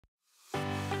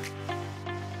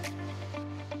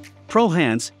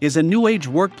ProHance is a new-age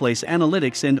workplace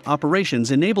analytics and operations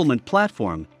enablement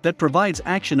platform that provides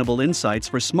actionable insights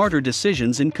for smarter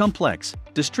decisions in complex,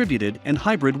 distributed, and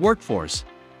hybrid workforce.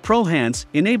 ProHance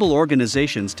enable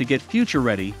organizations to get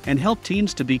future-ready and help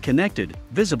teams to be connected,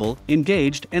 visible,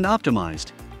 engaged, and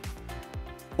optimized.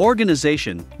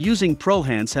 Organizations using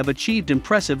ProHance have achieved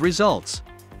impressive results.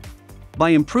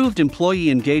 By improved employee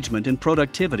engagement and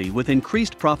productivity with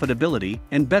increased profitability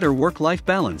and better work-life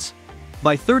balance.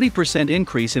 By 30%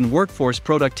 increase in workforce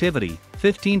productivity,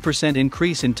 15%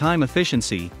 increase in time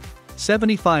efficiency,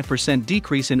 75%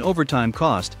 decrease in overtime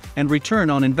cost, and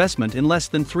return on investment in less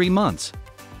than 3 months.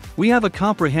 We have a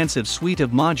comprehensive suite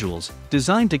of modules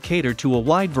designed to cater to a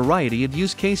wide variety of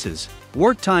use cases.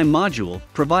 Work Time module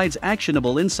provides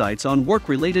actionable insights on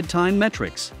work-related time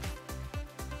metrics.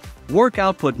 Work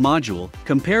Output module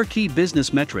compare key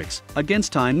business metrics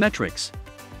against time metrics.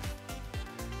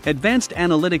 Advanced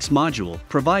Analytics module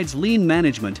provides lean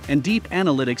management and deep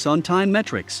analytics on time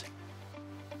metrics.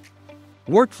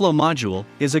 Workflow module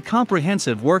is a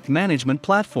comprehensive work management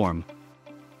platform.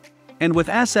 And with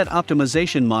Asset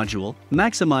Optimization module,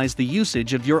 maximize the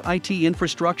usage of your IT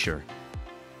infrastructure.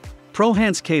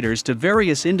 ProHance caters to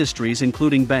various industries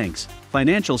including banks,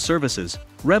 financial services,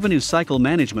 revenue cycle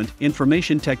management,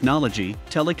 information technology,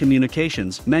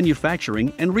 telecommunications,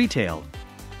 manufacturing, and retail.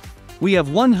 We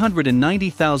have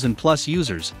 190,000 plus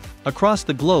users across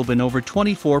the globe in over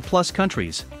 24 plus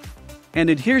countries, and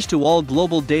adheres to all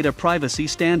global data privacy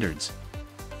standards.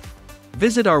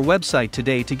 Visit our website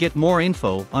today to get more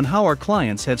info on how our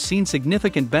clients have seen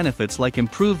significant benefits like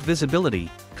improved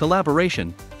visibility,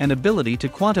 collaboration, and ability to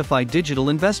quantify digital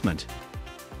investment.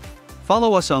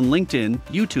 Follow us on LinkedIn,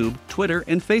 YouTube, Twitter,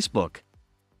 and Facebook.